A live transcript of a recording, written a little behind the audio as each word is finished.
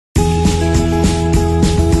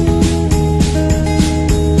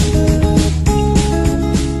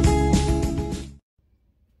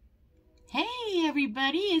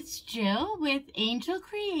it's Jill with Angel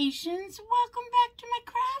Creations. Welcome back to my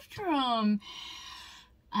craft room.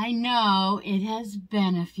 I know it has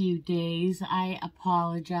been a few days. I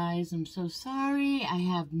apologize. I'm so sorry. I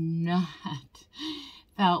have not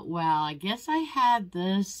felt well. I guess I had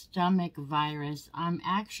the stomach virus. I'm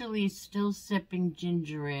actually still sipping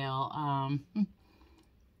ginger ale.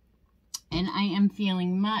 And I am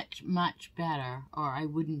feeling much, much better, or I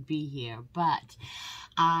wouldn't be here. But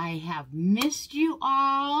I have missed you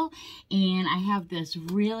all, and I have this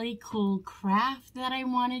really cool craft that I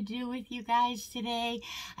want to do with you guys today.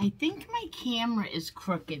 I think my camera is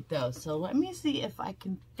crooked, though, so let me see if I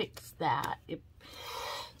can fix that.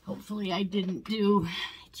 Hopefully I didn't do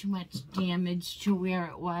too much damage to where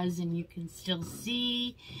it was, and you can still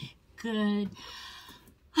see good.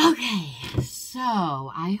 Okay, so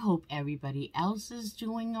I hope everybody else is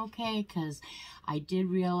doing okay, because I did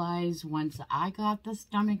realize once I got the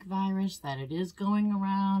stomach virus that it is going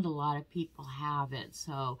around. A lot of people have it.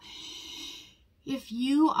 So if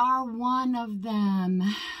you are one of them,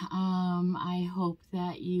 I hope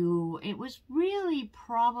that it was really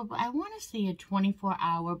probably, I want to say a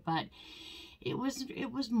 24-hour, but it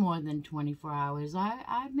was more than 24 hours.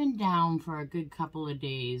 I've been down for a good couple of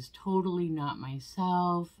days, totally not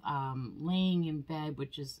myself, laying in bed,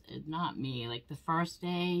 which is not me. Like the first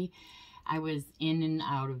day, I was in and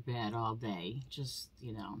out of bed all day, just,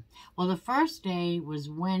 you know. Well, the first day was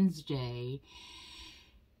Wednesday,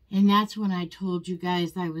 and that's when I told you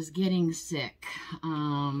guys I was getting sick.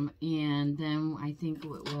 And then I think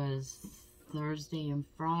it was Thursday and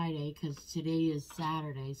Friday, because today is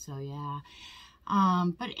Saturday, so yeah.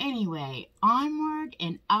 But anyway, onward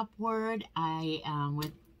and upward. I,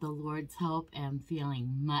 with the Lord's help, am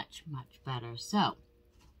feeling much, much better. So,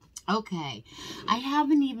 okay, I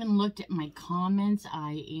haven't even looked at my comments.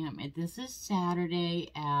 This is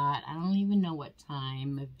Saturday at, I don't even know what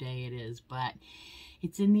time of day it is, but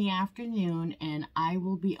it's in the afternoon, and I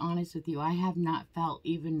will be honest with you, I have not felt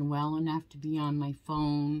even well enough to be on my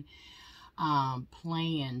phone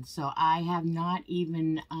playing, so I have not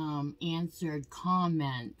even answered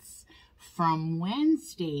comments from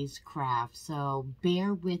Wednesday's craft, so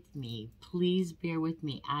bear with me, please bear with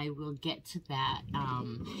me. I will get to that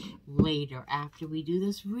later after we do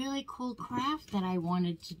this really cool craft that I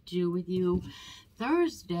wanted to do with you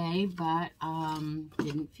Thursday, but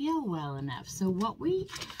didn't feel well enough. So what we're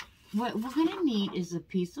going to need is a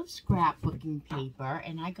piece of scrapbooking paper,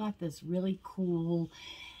 and I got this really cool,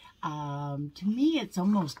 to me it's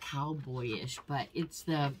almost cowboyish, but it's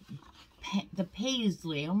the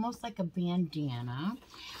paisley, almost like a bandana,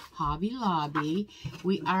 Hobby Lobby.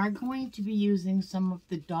 We are going to be using some of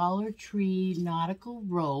the Dollar Tree nautical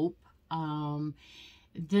rope.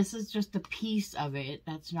 This is just a piece of it.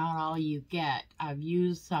 That's not all you get. I've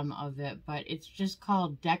used some of it, but it's just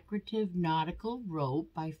called Decorative Nautical Rope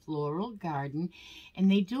by Floral Garden,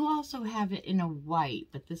 and they do also have it in a white,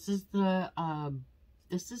 but this is the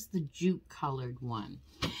jute colored one.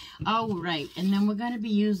 Oh, right. And then we're going to be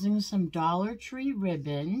using some Dollar Tree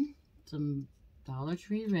ribbon,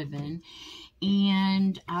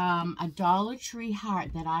 and a Dollar Tree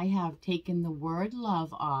heart that I have taken the word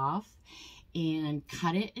love off and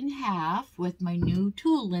cut it in half with my new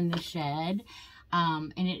tool in the shed.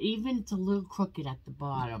 And it's a little crooked at the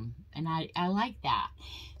bottom, and I like that.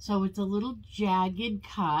 So it's a little jagged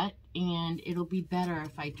cut, and it'll be better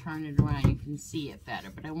if I turn it around. You can see it better,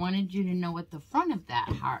 but I wanted you to know what the front of that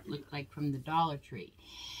heart looked like from the Dollar Tree.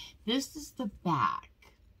 This is the back,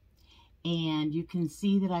 and you can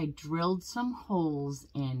see that I drilled some holes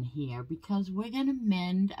in here because we're going to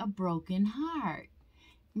mend a broken heart.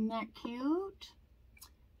 Isn't that cute?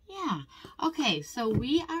 Yeah. Okay, so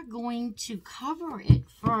we are going to cover it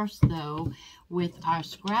first, though, with our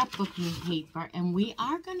scrapbooking paper, and we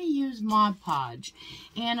are going to use Mod Podge.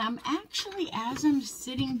 And I'm actually, as I'm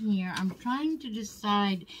sitting here, I'm trying to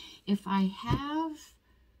decide if I have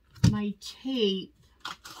my tape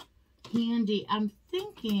handy. I'm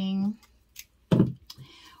thinking,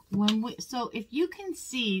 so if you can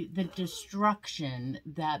see the destruction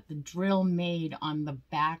that the drill made on the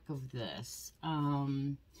back of this,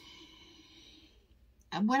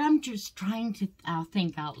 what I'm just trying to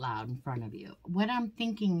think out loud in front of you. What I'm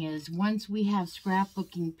thinking is, once we have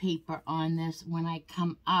scrapbooking paper on this, when I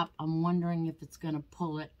come up, I'm wondering if it's going to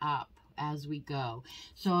pull it up as we go.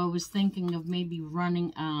 So I was thinking of maybe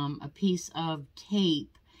running a piece of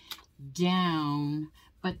tape down,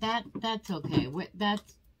 but that's okay.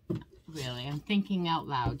 That's really, I'm thinking out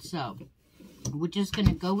loud. So we're just going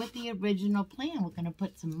to go with the original plan. We're going to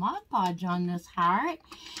put some Mod Podge on this heart,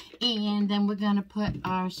 and then we're going to put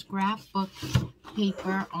our scrapbook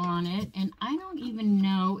paper on it. And I don't even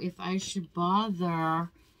know if I should bother. I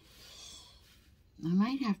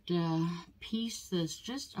might have to piece this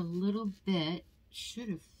just a little bit. Should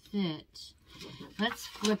have fit. Let's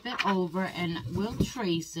flip it over and we'll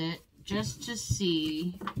trace it just to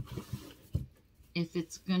see if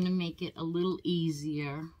it's going to make it a little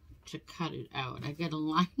easier to cut it out. I got to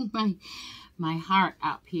line my heart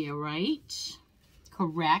up here, right?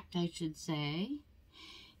 Correct, I should say.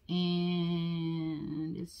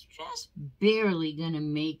 And it's just barely going to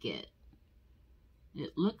make it.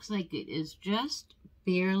 It looks like it is just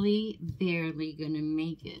barely going to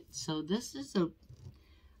make it. So this is a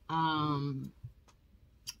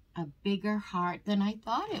bigger heart than I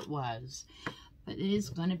thought it was. But it is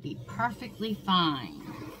going to be perfectly fine.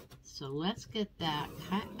 So let's get that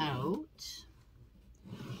cut out.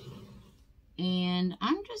 And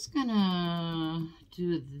I'm just going to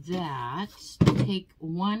do that. Take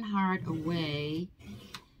one heart away.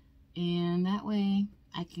 And that way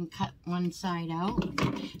I can cut one side out.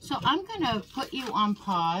 So I'm going to put you on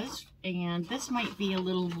pause. And this might be a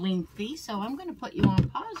little lengthy. So I'm going to put you on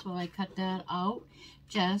pause while I cut that out,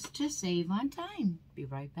 just to save on time. Be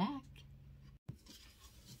right back.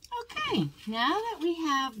 Okay, now that we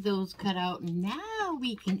have those cut out, now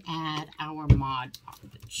we can add our Mod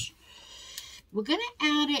Podge. We're going to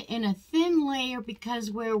add it in a thin layer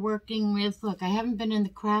because we're working with, look, I haven't been in the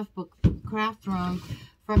craft room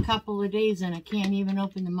for a couple of days and I can't even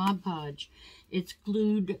open the Mod Podge. It's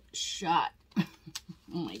glued shut. Oh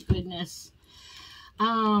my goodness.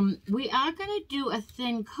 We are going to do a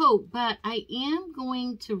thin coat, but I am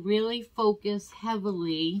going to really focus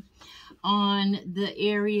heavily on the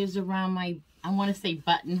areas around my, I want to say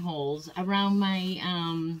buttonholes, around my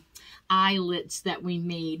eyelets that we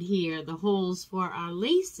made here, the holes for our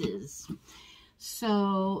laces.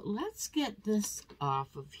 So let's get this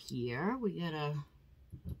off of here. We got a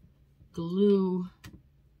glue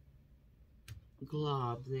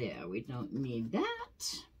glob there. We don't need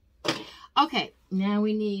that. Okay, now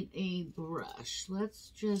we need a brush.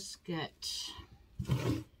 Let's just get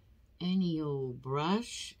any old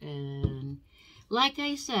brush, and like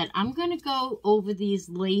I said, I'm going to go over these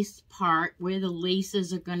lace part where the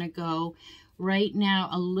laces are going to go right now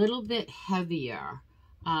a little bit heavier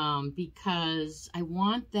because I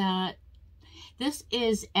want that. This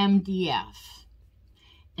is MDF,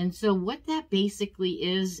 and so what that basically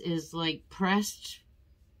is like pressed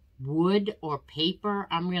wood or paper.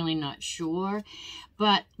 I'm really not sure,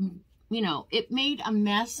 but you know, it made a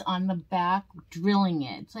mess on the back drilling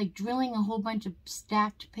it. It's like drilling a whole bunch of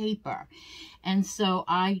stacked paper. And so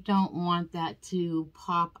I don't want that to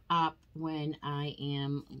pop up when I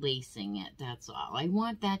am lacing it. That's all. I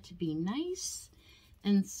want that to be nice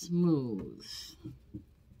and smooth.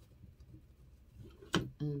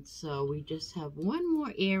 And so we just have one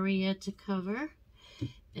more area to cover,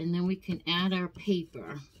 and then we can add our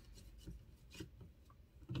paper.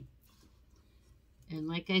 And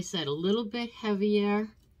like I said, a little bit heavier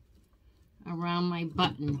around my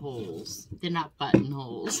buttonholes. They're not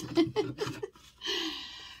buttonholes.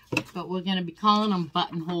 But we're going to be calling them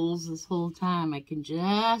buttonholes this whole time. I can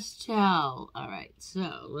just tell. All right,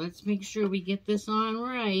 so let's make sure we get this on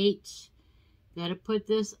right. Got to put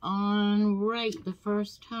this on right the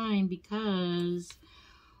first time, because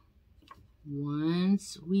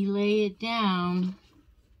once we lay it down,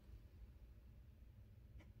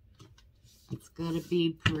 it's got to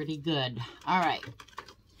be pretty good. All right.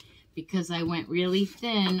 Because I went really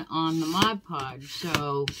thin on the Mod Podge,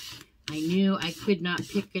 so I knew I could not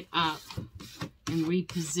pick it up and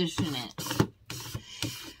reposition it.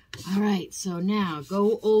 All right, so now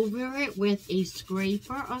go over it with a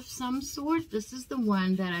scraper of some sort. This is the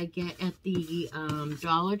one that I get at the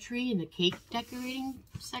Dollar Tree in the cake decorating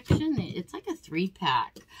section. It's like a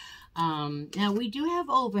 3-pack. Now we do have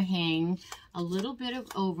overhang, a little bit of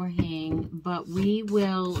overhang, but we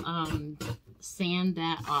will sand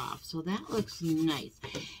that off. So that looks nice.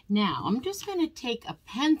 Now I'm just going to take a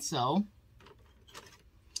pencil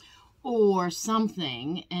or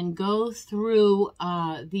something and go through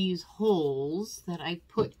these holes that I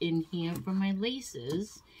put in here for my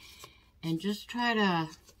laces and just try to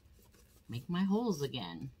make my holes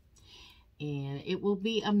again. And it will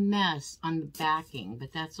be a mess on the backing,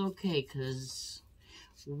 but that's okay because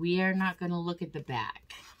we are not going to look at the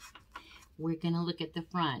back. We're going to look at the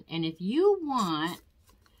front. And if you want,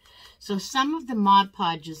 So some of the Mod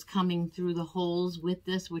Podge is coming through the holes with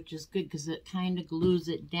this, which is good because it kind of glues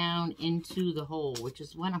it down into the hole, which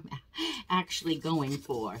is what I'm actually going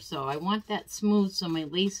for. So I want that smooth so my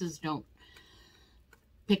laces don't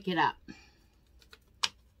pick it up.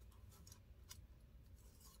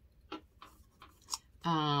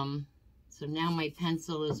 So now my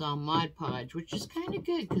pencil is all Mod Podge, which is kind of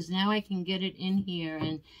good because now I can get it in here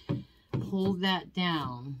and hold that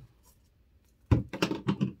down.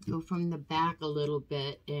 Go from the back a little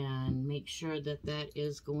bit and make sure that that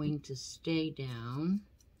is going to stay down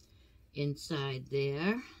inside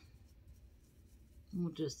there.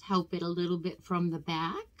 We'll just help it a little bit from the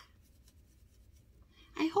back.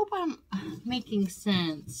 I hope I'm making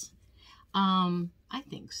sense. I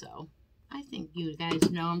think so. I think you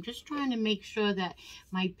guys know. I'm just trying to make sure that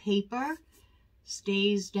my paper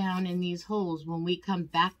stays down in these holes when we come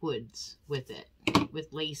backwards with it,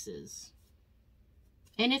 with laces.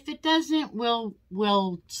 And if it doesn't,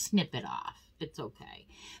 we'll snip it off. It's okay.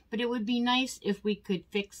 But it would be nice if we could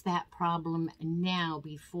fix that problem now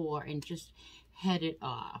before and just head it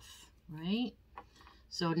off, right?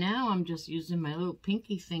 So now I'm just using my little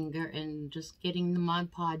pinky finger and just getting the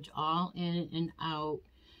Mod Podge all in and out,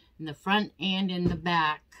 in the front and in the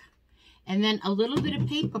back. And then a little bit of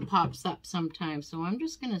paper pops up sometimes. So I'm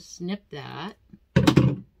just going to snip that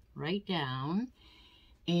right down.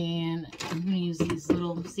 And I'm going to use these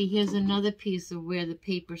little, see, here's another piece of where the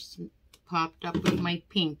paper popped up with my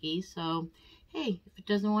pinky. So, hey, if it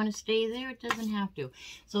doesn't want to stay there, it doesn't have to.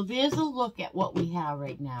 So there's a look at what we have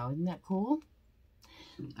right now. Isn't that cool?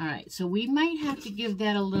 All right, so we might have to give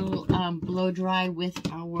that a little blow dry with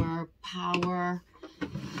our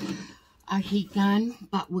heat gun,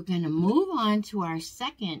 but we're going to move on to our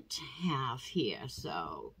second half here.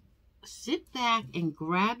 So sit back and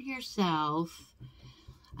grab yourself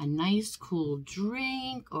a nice cool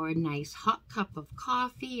drink or a nice hot cup of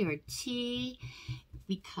coffee or tea,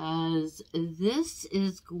 because this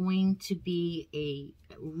is going to be a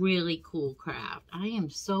really cool craft. I am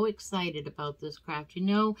so excited about this craft. You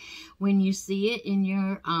know, when you see it in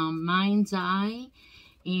your mind's eye,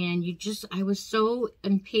 and I was so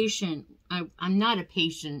impatient. I'm not a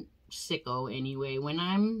patient sicko anyway. When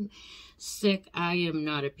I'm sick, I am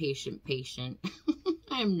not a patient.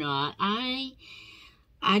 I'm not.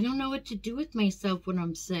 I don't know what to do with myself when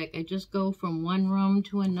I'm sick. I just go from one room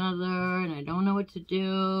to another, and I don't know what to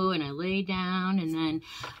do, and I lay down, and then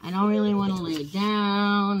I don't really want to lay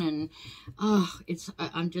down, and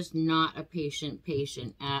I'm just not a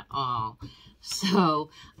patient at all.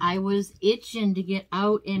 So I was itching to get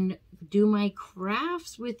out and do my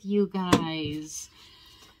crafts with you guys.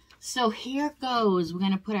 So here goes. We're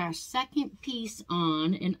going to put our second piece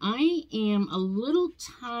on, and I am a little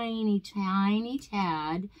tiny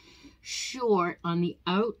tad short on the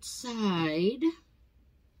outside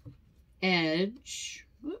edge.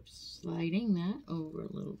 Whoops, sliding that over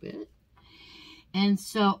a little bit. And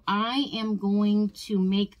so I am going to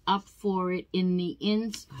make up for it in the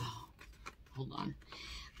inside. Oh, hold on.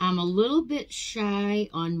 I'm a little bit shy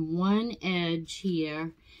on one edge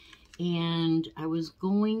here, and I was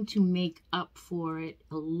going to make up for it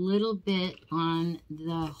a little bit on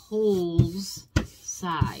the holes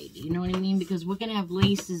side. You know what I mean? Because we're going to have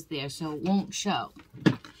laces there, so it won't show.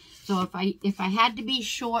 So if I had to be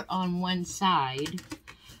short on one side,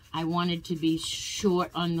 I wanted to be short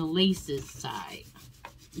on the laces side.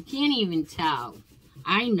 You can't even tell.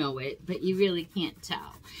 I know it, but you really can't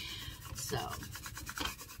tell. So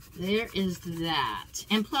there is that.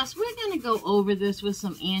 And plus, we're going to go over this with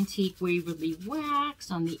some antique Waverly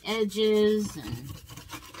wax on the edges, and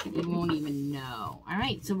you won't even know. All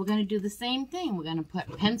right, so we're going to do the same thing. We're going to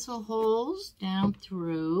put pencil holes down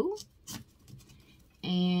through,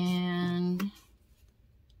 and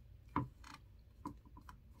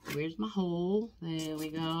where's my hole? There we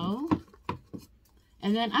go.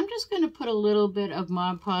 And then I'm just going to put a little bit of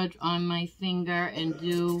Mod Podge on my finger and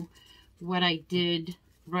do what I did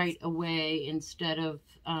right away instead of,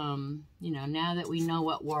 you know, now that we know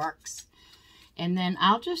what works. And then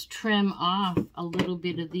I'll just trim off a little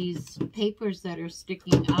bit of these papers that are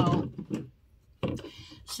sticking out.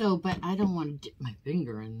 So, but I don't want to dip my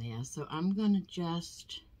finger in there. So I'm going to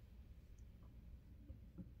just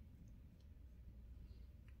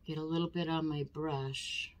get a little bit on my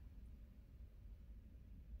brush.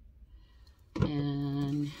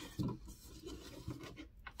 And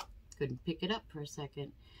couldn't pick it up for a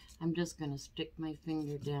second. I'm just going to stick my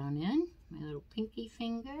finger down in, my little pinky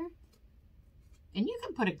finger. And you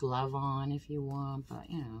can put a glove on if you want, but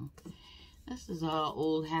you know, this is all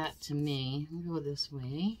old hat to me. I'll go this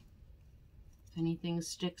way. If anything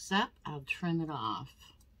sticks up, I'll trim it off.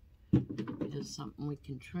 There's something we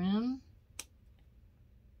can trim.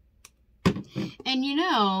 And you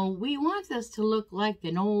know, we want this to look like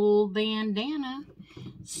an old bandana.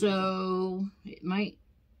 So it might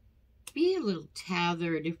be a little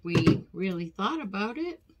tethered if we really thought about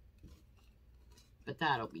it. But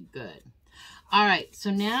that'll be good. All right,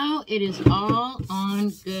 so now it is all on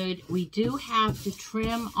good. We do have to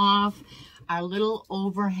trim off our little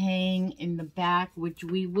overhang in the back, which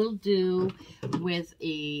we will do with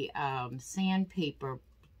a sandpaper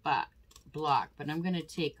block, but I'm going to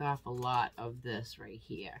take off a lot of this right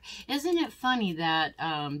here. Isn't it funny that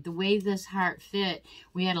the way this heart fit,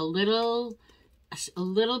 we had a little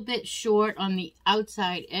bit short on the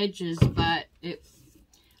outside edges, but it's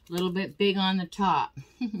a little bit big on the top.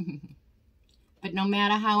 But no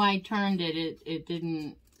matter how I turned it, it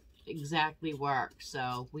didn't exactly work.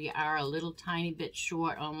 So we are a little tiny bit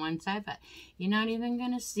short on one side, but you're not even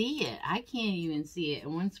going to see it. I can't even see it.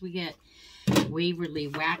 And once we get Waverly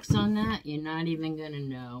wax on that, you're not even going to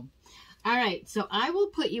know. All right, so I will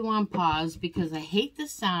put you on pause because I hate the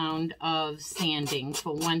sound of sanding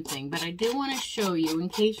for one thing, but I do want to show you, in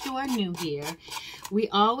case you are new here, we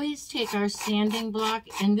always take our sanding block,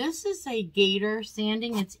 and this is a Gator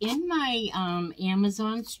sanding. It's in my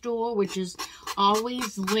Amazon store, which is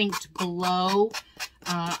always linked below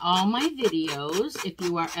all my videos if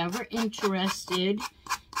you are ever interested.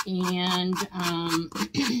 And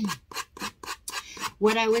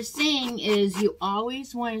what I was saying is you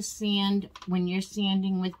always want to sand when you're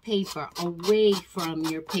sanding with paper away from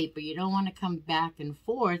your paper. You don't want to come back and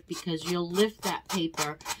forth because you'll lift that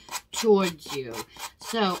paper towards you.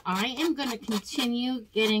 So I am going to continue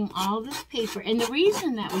getting all this paper. And the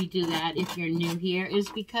reason that we do that, if you're new here, is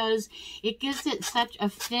because it gives it such a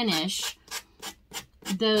finish.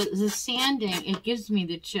 The sanding, it gives me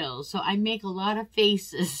the chills. So I make a lot of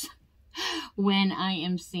faces when I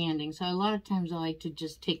am sanding. So a lot of times I like to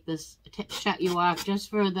just take this, shut you off just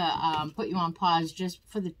for the, put you on pause just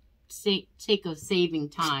for the sake of saving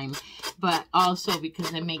time, but also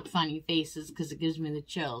because I make funny faces because it gives me the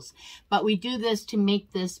chills. But we do this to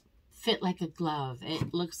make this fit like a glove.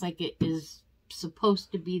 It looks like it is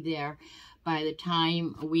supposed to be there by the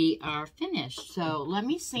time we are finished. So let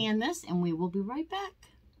me sand this and we will be right back.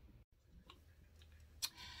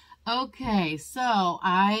 Okay, so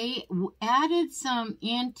I added some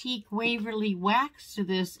antique Waverly wax to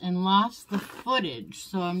this and lost the footage.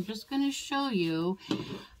 So I'm just going to show you.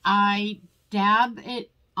 I dab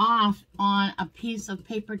it off on a piece of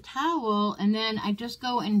paper towel and then I just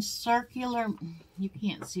go in circular, you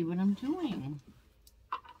can't see what I'm doing.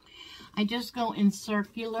 I just go in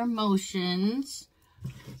circular motions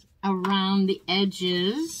around the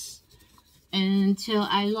edges until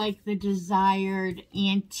I like the desired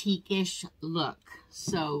antique-ish look.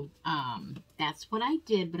 So that's what I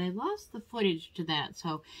did, but I lost the footage to that.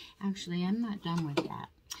 So actually, I'm not done with that.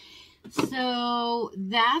 So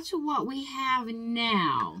that's what we have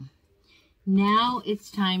now. Now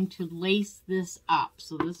it's time to lace this up.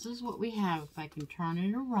 So this is what we have. If I can turn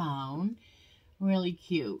it around. Really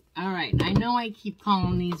cute. All right, I know I keep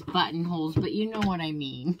calling these buttonholes, but you know what I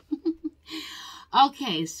mean.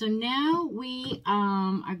 Okay, so now we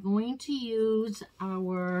are going to use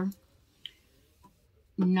our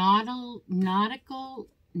nautical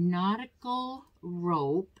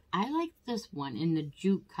rope. I like this one in the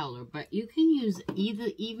jute color, but you can use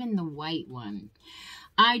even the white one.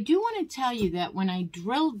 I do want to tell you that when I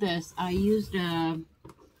drilled this, I used a...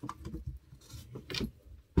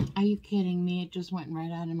 Are you kidding me? It just went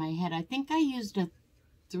right out of my head. I think I used a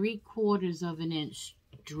 3/4 of an inch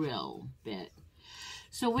drill bit.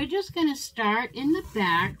 So we're just going to start in the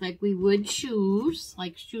back like we would shoes,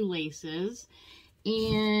 like shoelaces,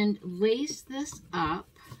 and lace this up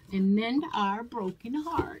and mend our broken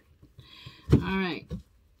heart. All right.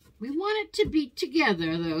 We want it to be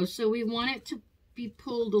together though, so we want it to be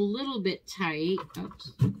pulled a little bit tight.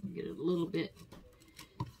 Oops, get it a little bit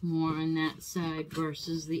more on that side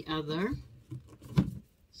versus the other.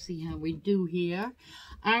 See how we do here.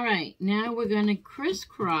 All right, now we're going to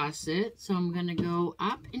crisscross it. So I'm going to go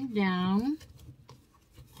up and down.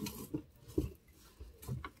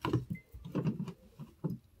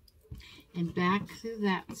 And back through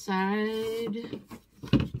that side.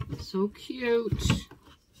 So cute.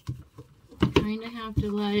 Kind of have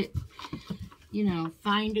to let it, you know,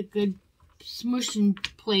 find a good smushing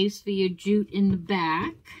place for your jute in the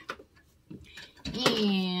back.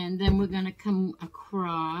 And then we're going to come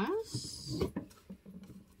across.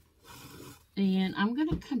 And I'm going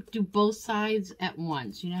to do both sides at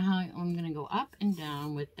once. You know how I'm going to go up and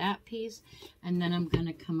down with that piece. And then I'm going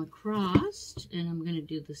to come across and I'm going to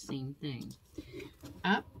do the same thing.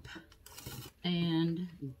 up and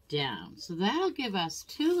down. So that'll give us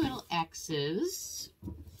 2 little X's.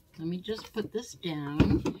 Let me just put this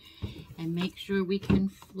down and make sure we can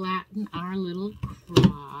flatten our little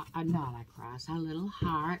cross, not a cross, our little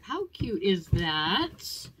heart. How cute is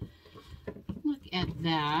that? Look at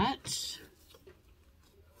that.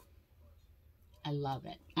 I love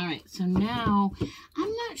it. All right, so now,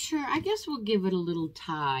 I'm not sure, I guess we'll give it a little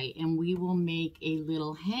tie and we will make a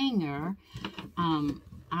little hanger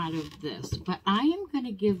out of this. But I am going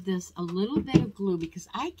to give this a little bit of glue because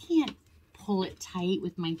I can't pull it tight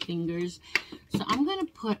with my fingers. So I'm going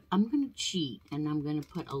to cheat and I'm going to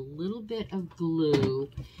put a little bit of glue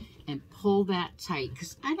and pull that tight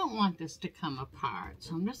because I don't want this to come apart.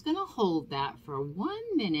 So I'm just going to hold that for 1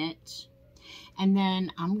 minute. And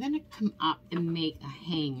then I'm going to come up and make a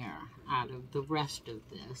hanger out of the rest of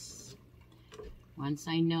this. Once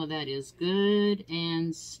I know that is good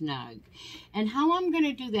and snug. And how I'm going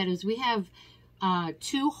to do that is we have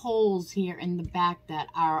 2 holes here in the back that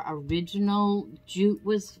our original jute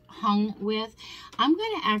was hung with. I'm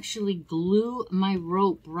going to actually glue my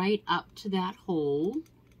rope right up to that hole.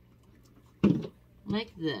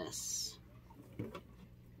 Like this.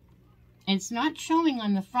 It's not showing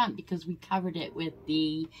on the front because we covered it with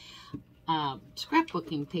the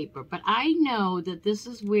scrapbooking paper, but I know that this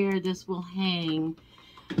is where this will hang.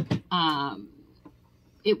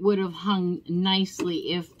 It would have hung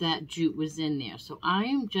nicely if that jute was in there. So I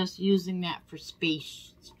am just using that for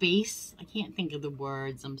space. I can't think of the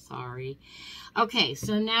words, I'm sorry. Okay,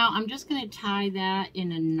 so now I'm just going to tie that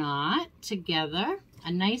in a knot together.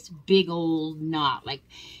 A nice big old knot like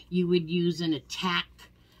you would use in a tack.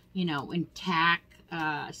 You know, in tack,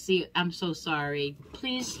 see, I'm so sorry.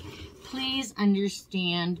 Please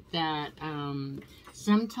understand that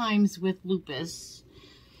sometimes with lupus,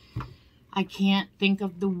 I can't think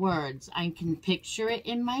of the words. I can picture it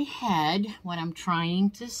in my head, what I'm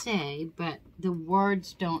trying to say, but the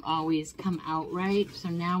words don't always come out right. So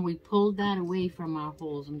now we pulled that away from our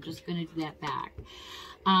holes. I'm just going to do that back.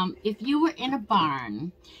 If you were in a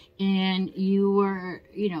barn and you were,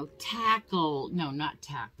 you know,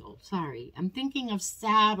 sorry. I'm thinking of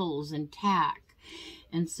saddles and tack.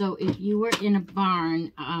 And so if you were in a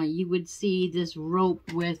barn, you would see this rope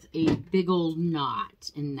with a big old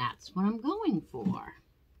knot, and that's what I'm going for.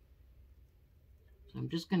 So I'm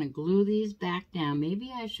just going to glue these back down.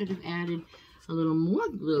 Maybe I should have added a little more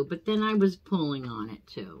glue, but then I was pulling on it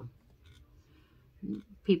too.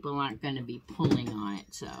 People aren't going to be pulling on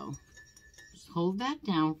it, so just hold that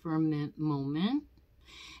down for a moment.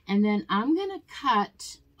 And then I'm going to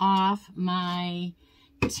cut off my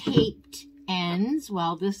taped ends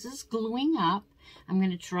while this is gluing up. I'm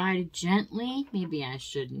going to try to gently, maybe I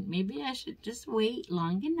shouldn't, maybe I should just wait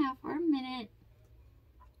long enough for a minute.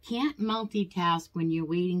 Can't multitask when you're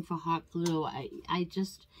waiting for hot glue. I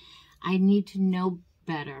need to know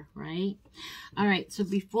better, right? All right, so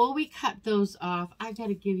before we cut those off, I got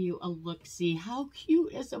to give you a look-see. How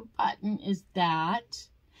cute as a button is that?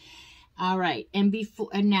 All right, and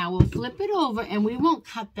now we'll flip it over, and we won't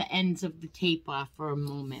cut the ends of the tape off for a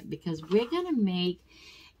moment because we're going to make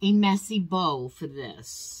a messy bow for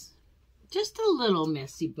this. Just a little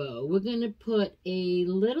messy bow. We're going to put a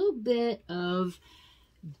little bit of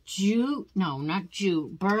jute, no, not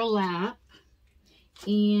jute, burlap,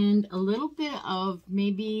 and a little bit of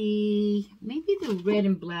maybe the red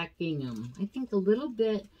and black gingham. I think a little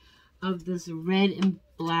bit of this red and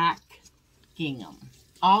black gingham,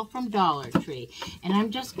 all from Dollar Tree. And I'm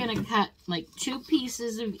just going to cut like 2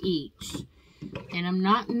 pieces of each. And I'm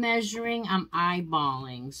not measuring, I'm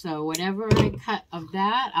eyeballing. So whatever I cut of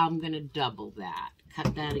that, I'm going to double that.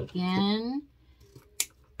 Cut that again.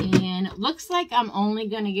 And it looks like I'm only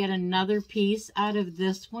going to get another piece out of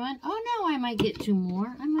this one. Oh no, I might get 2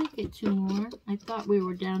 more. I might get 2 more. I thought we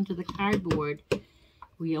were down to the cardboard.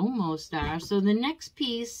 We almost are. So the next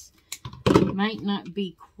piece might not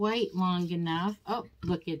be quite long enough. Oh,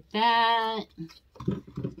 look at that.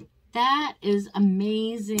 That is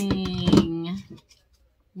amazing.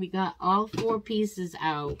 We got all 4 pieces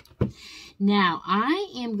out. Now,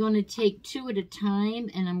 I am going to take 2 at a time,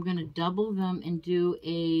 and I'm going to double them and do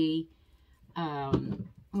a, oh,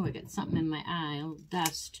 I got something in my eye, oh,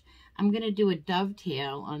 dust. I'm going to do a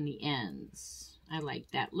dovetail on the ends. I like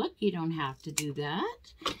that look. You don't have to do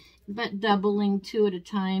that. But doubling 2 at a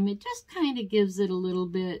time, it just kind of gives it a little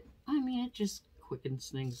bit, I mean, it just quickens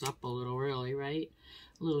things up a little, really, right?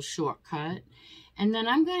 A little shortcut. And then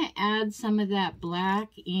I'm going to add some of that black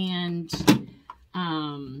and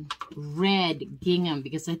red gingham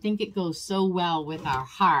because I think it goes so well with our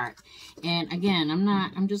heart. And again,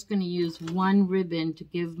 I'm just going to use one ribbon to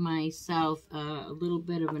give myself a little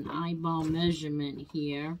bit of an eyeball measurement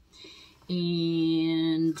here.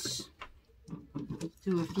 And let's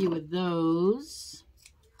do a few of those.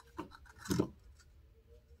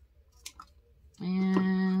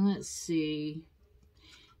 And let's see.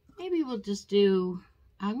 Maybe we'll just do,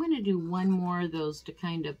 I'm going to do one more of those to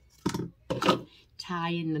kind of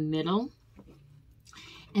tie in the middle.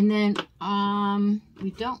 And then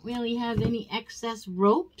we don't really have any excess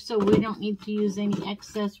rope, so we don't need to use any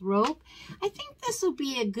excess rope. I think this will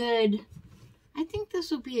be a good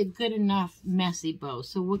enough messy bow.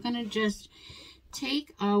 So we're going to just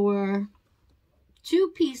take our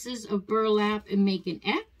 2 pieces of burlap and make an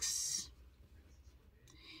X.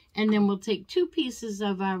 And then we'll take 2 pieces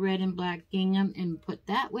of our red and black gingham and put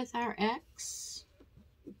that with our X.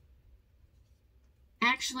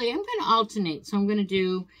 Actually, I'm going to alternate. So I'm going to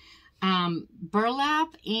do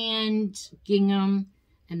burlap and gingham,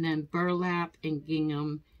 and then burlap and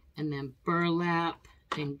gingham, and then burlap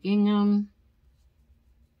and gingham.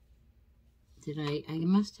 I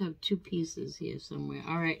must have 2 pieces here somewhere.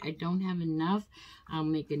 All right, I don't have enough. I'll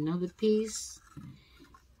make another piece.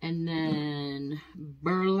 And then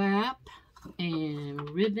burlap and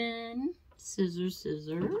ribbon, scissors,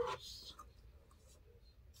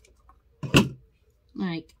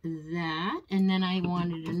 like that. And then I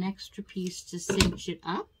wanted an extra piece to cinch it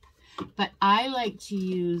up, but I like to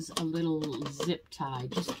use a little zip tie,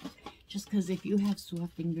 just because if you have sore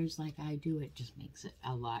fingers like I do, it just makes it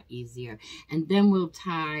a lot easier. And then we'll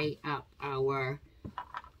tie up our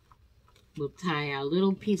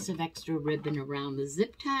little piece of extra ribbon around the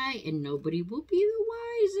zip tie, and nobody will be the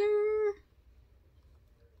wiser.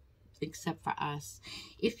 Except for us.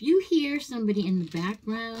 If you hear somebody in the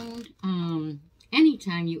background,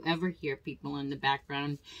 anytime you ever hear people in the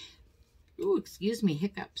background, oh, excuse me,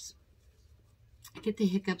 hiccups. I get the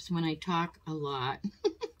hiccups when I talk a lot,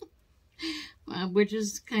 which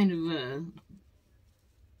is kind of a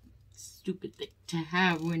stupid thing to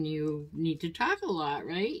have when you need to talk a lot,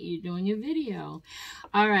 right? You're doing a video.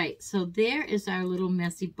 All right, so there is our little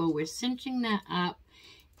messy bow. We're cinching that up.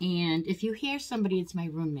 And if you hear somebody, it's my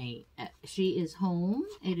roommate. She is home.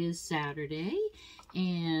 It is Saturday,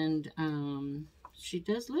 and she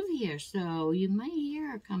does live here, so you might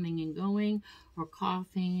hear her coming and going, or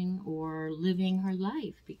coughing, or living her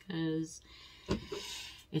life, because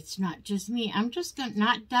it's not just me. I'm just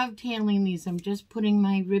not dovetailing these. I'm just putting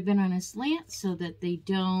my ribbon on a slant so that they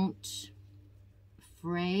don't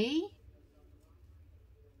fray.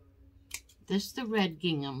 This is the red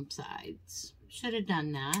gingham sides. Should have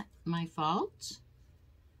done that. My fault.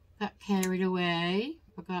 Got carried away.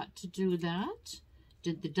 Forgot to do that.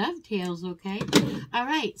 Did the dovetails okay. All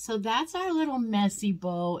right, so that's our little messy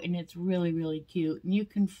bow, and it's really, really cute. And you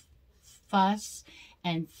can fuss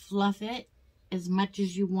and fluff it as much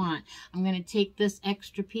as you want. I'm going to take this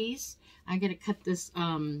extra piece. I'm going to cut this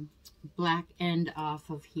black end off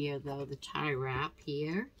of here, though, the tie wrap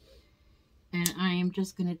here. And I am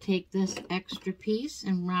just going to take this extra piece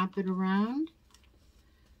and wrap it around.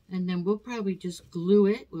 And then we'll probably just glue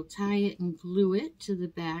it. We'll tie it and glue it to the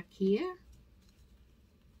back here.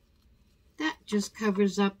 That just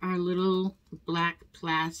covers up our little black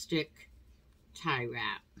plastic tie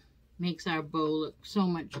wrap. Makes our bow look so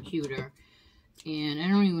much cuter. And I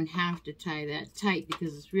don't even have to tie that tight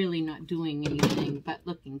because it's really not doing anything but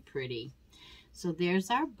looking pretty. So there's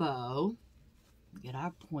our bow. Get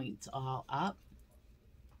our points all up.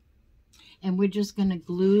 And we're just going to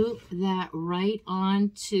glue that right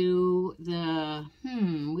onto the,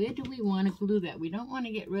 where do we want to glue that? We don't want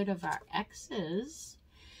to get rid of our X's.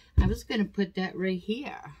 I was going to put that right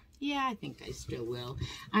here. Yeah, I think I still will.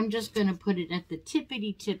 I'm just going to put it at the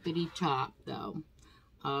tippity top, though,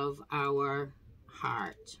 of our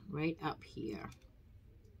heart, right up here.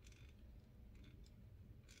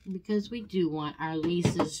 Because we do want our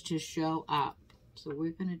laces to show up. So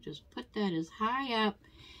we're going to just put that as high up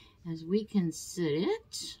as we can sit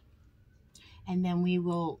it. And then we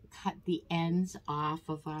will cut the ends off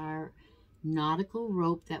of our nautical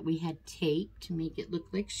rope that we had taped to make it look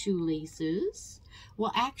like shoelaces.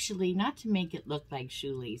 Well, actually, not to make it look like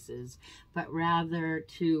shoelaces, but rather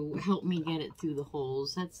to help me get it through the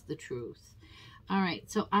holes. That's the truth. All right,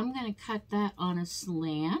 so I'm going to cut that on a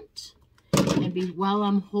slant. And while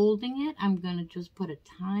I'm holding it, I'm going to just put a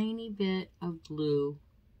tiny bit of glue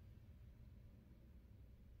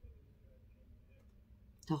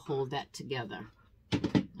to hold that together.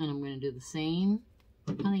 And I'm going to do the same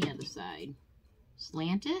on the other side.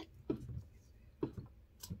 Slant it.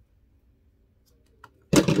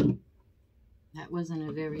 That wasn't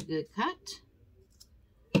a very good cut.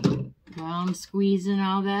 While I'm squeezing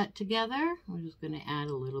all that together, I'm just going to add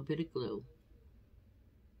a little bit of glue.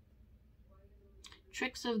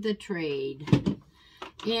 Tricks of the trade.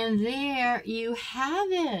 And there you have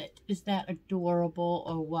it. Is that adorable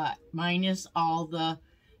or what? Minus all the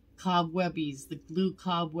cobwebbies, the glue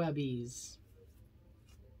cobwebbies.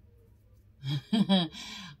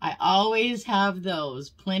 I always have those,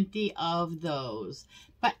 plenty of those.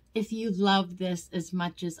 But if you love this as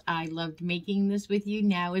much as I loved making this with you,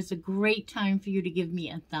 now is a great time for you to give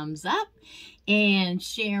me a thumbs up. And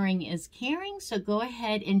sharing is caring, so go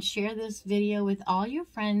ahead and share this video with all your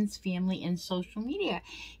friends, family, and social media.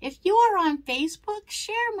 If you are on Facebook,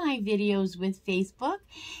 share my videos with Facebook,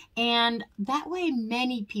 and that way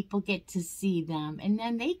many people get to see them, and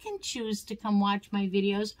then they can choose to come watch my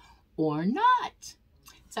videos or not.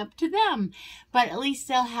 It's up to them, but at least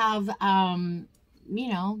they'll have you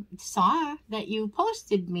know, saw that you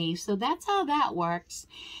posted me. So that's how that works.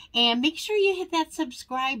 And make sure you hit that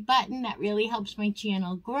subscribe button. That really helps my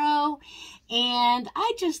channel grow. And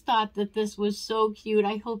I just thought that this was so cute.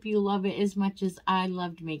 I hope you love it as much as I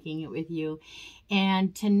loved making it with you.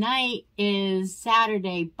 And tonight is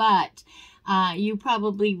Saturday, but you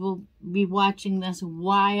probably will be watching this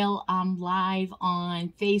while I'm live on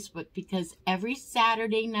Facebook, because every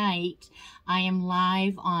Saturday night I am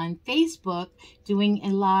live on Facebook doing a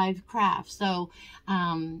live craft. So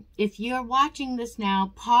if you're watching this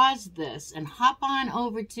now, pause this and hop on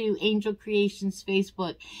over to Angel Creations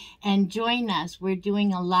Facebook and join us. We're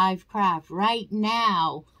doing a live craft right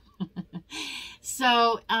now.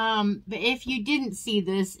 So, but if you didn't see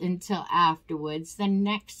this until afterwards, then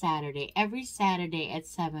next Saturday, every Saturday at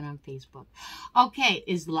 7 on Facebook, okay,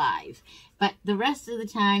 is live. But the rest of the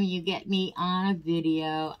time, you get me on a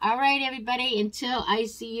video. All right, everybody, until I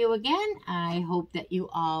see you again, I hope that you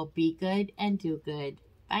all be good and do good.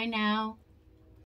 Bye now.